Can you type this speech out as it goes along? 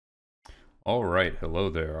Alright, hello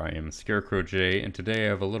there, I am ScarecrowJ, and today I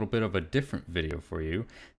have a little bit of a different video for you.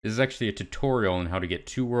 This is actually a tutorial on how to get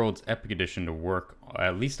Two Worlds Epic Edition to work,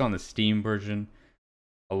 at least on the Steam version.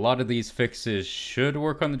 A lot of these fixes should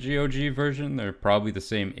work on the GOG version, they're probably the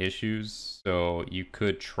same issues, so you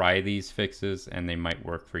could try these fixes and they might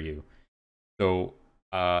work for you. So,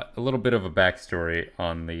 a little bit of a backstory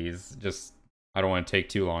on these, I don't want to take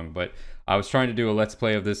too long, but I was trying to do a Let's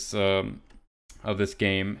Play of this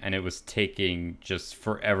game, and it was taking just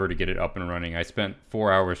forever to get it up and running. I spent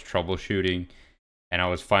 4 hours troubleshooting, and I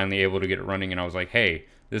was finally able to get it running, and I was like, hey,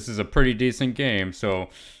 this is a pretty decent game, so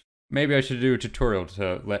maybe I should do a tutorial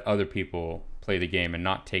to let other people play the game and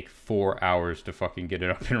not take 4 hours to fucking get it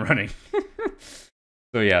up and running.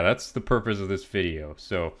 So yeah, that's the purpose of this video.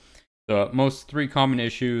 So the most three common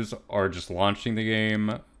issues are just launching the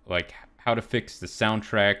game, like how to fix the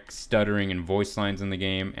soundtrack, stuttering, and voice lines in the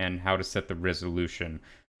game, and how to set the resolution.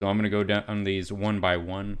 So I'm going to go down these one by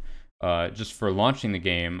one. Just for launching the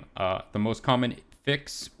game, the most common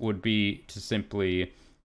fix would be to simply,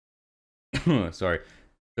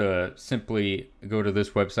 simply go to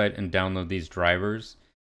this website and download these drivers.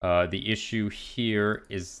 The issue here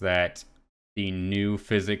is that the new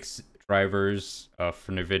physics drivers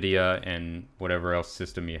for NVIDIA and whatever else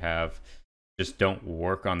system you have just don't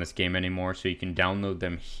work on this game anymore, so you can download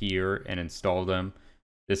them here and install them.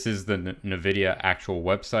 This is the NVIDIA actual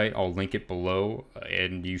website. I'll link it below,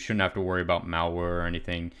 and you shouldn't have to worry about malware or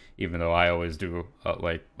anything, even though I always do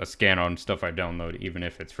like a scan on stuff I download, even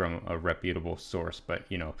if it's from a reputable source. But,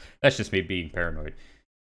 you know, that's just me being paranoid.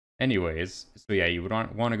 Anyways, so yeah, you would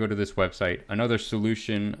want to go to this website. Another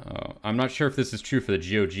solution, I'm not sure if this is true for the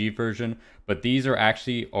GOG version, but these are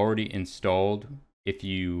actually already installed. If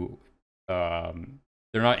you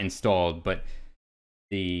they're not installed, but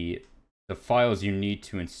the files you need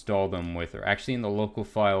to install them with are actually in the local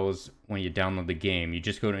files when you download the game. You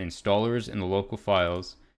just go to installers in the local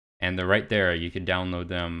files, and they're right there. You can download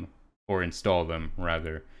them, or install them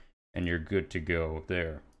rather, and you're good to go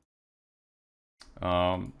there.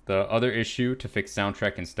 The other issue to fix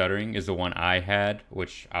soundtrack and stuttering is the one I had,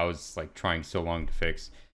 which I was like trying so long to fix.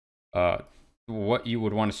 What you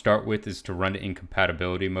would want to start with is to run it in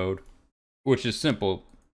compatibility mode, which is simple.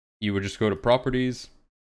 You would just go to properties,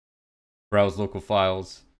 browse local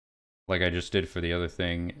files, like I just did for the other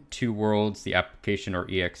thing. Two Worlds, the application or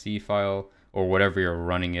exe file, or whatever you're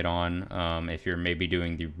running it on. If you're maybe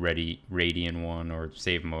doing the Radeon one or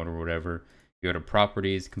save mode or whatever, you go to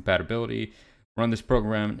properties, compatibility, run this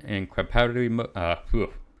program in compatibility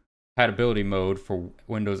mode for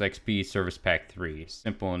Windows XP Service Pack 3.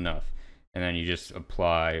 Simple enough. And then you just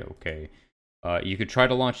apply, okay. You could try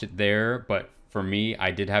to launch it there, but for me,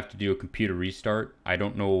 I did have to do a computer restart. I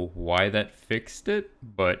don't know why that fixed it,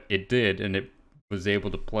 but it did, and it was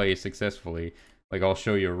able to play successfully. Like, I'll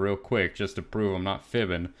show you real quick, just to prove I'm not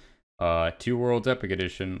fibbing. Two Worlds Epic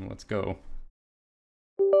Edition, let's go.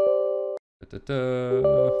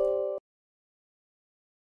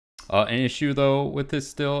 An issue, though, with this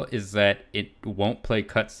still is that it won't play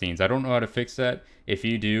cutscenes. I don't know how to fix that. If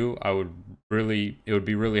you do, it would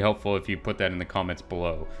be really helpful if you put that in the comments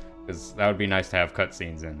below, because that would be nice to have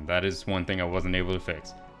cutscenes in. That is one thing I wasn't able to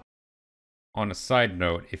fix. On a side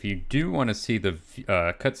note, if you do want to see the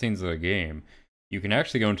cutscenes of the game, you can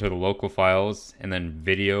actually go into the local files and then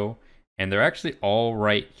video, and they're actually all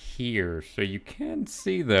right here, so you can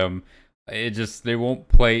see them. They won't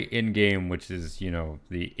play in-game, which is, you know,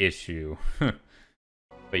 the issue.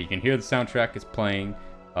 But you can hear the soundtrack is playing.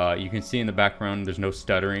 You can see in the background there's no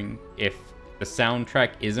stuttering. If the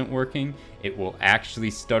soundtrack isn't working, it will actually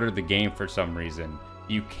stutter the game for some reason.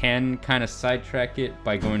 You can kind of sidetrack it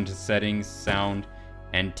by going to settings, sound,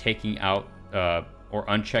 and taking out or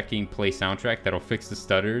unchecking play soundtrack. That'll fix the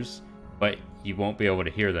stutters, but you won't be able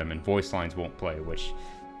to hear them, and voice lines won't play, which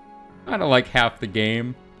kind of like half the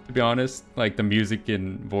game, to be honest. Like the music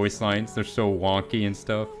and voice lines, they're so wonky and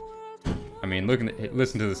stuff. I mean,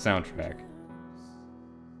 listen to the soundtrack.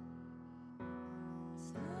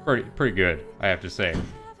 Pretty good, I have to say.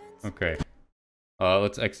 Okay,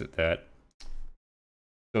 let's exit that.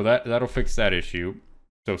 So that'll fix that issue.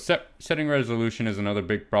 So setting resolution is another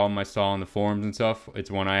big problem I saw on the forums and stuff. It's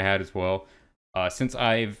one I had as well. Since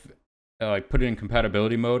I've like put it in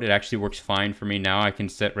compatibility mode, it actually works fine for me now. I can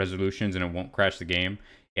set resolutions and it won't crash the game.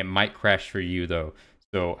 It might crash for you though.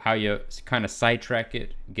 So how you kind of sidetrack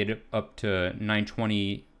it, get it up to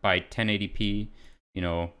 920 by 1080p, you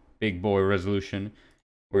know, big boy resolution.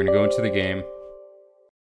 We're gonna go into the game.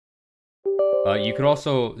 You could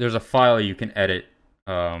also, there's a file you can edit,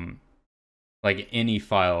 like any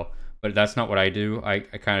file, but that's not what I do. I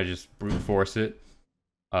kind of just brute force it.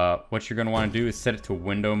 What you're going to want to do is set it to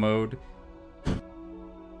window mode,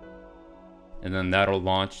 and then that'll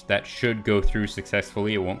launch. That should go through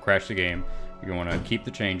successfully. It won't crash the game. You're going to want to keep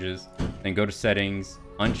the changes, then go to settings,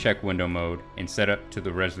 uncheck window mode, and set up to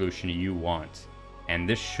the resolution you want. And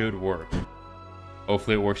this should work.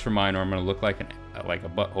 Hopefully it works for mine, or I'm going to look like a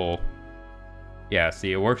butthole. Yeah,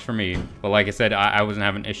 see, it works for me. But like I said, I wasn't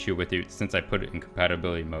having an issue with it since I put it in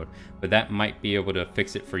compatibility mode. But that might be able to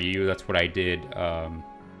fix it for you. That's what I did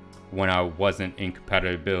when I wasn't in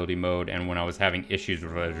compatibility mode and when I was having issues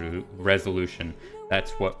with resolution.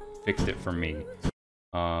 That's what fixed it for me.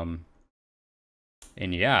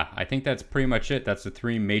 And yeah, I think that's pretty much it. That's the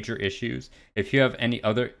 3 major issues. If you have any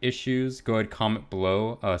other issues, go ahead and comment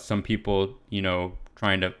below. Some people, you know,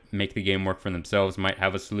 trying to make the game work for themselves might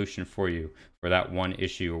have a solution for you for that one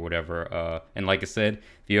issue or whatever. And like I said,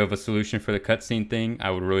 if you have a solution for the cutscene thing, I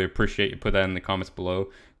would really appreciate you put that in the comments below.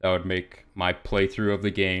 That would make my playthrough of the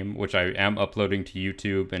game, which I am uploading to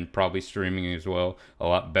YouTube and probably streaming as well, a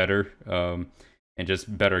lot better. And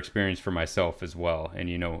just better experience for myself as well, and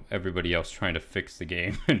you know, everybody else trying to fix the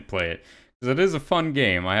game and play it, because it is a fun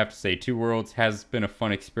game. I have to say, Two Worlds has been a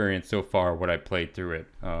fun experience so far what I played through it.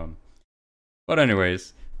 But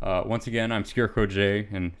anyways, once again, I'm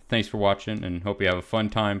ScarecrowJ, and thanks for watching, and hope you have a fun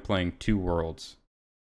time playing Two Worlds.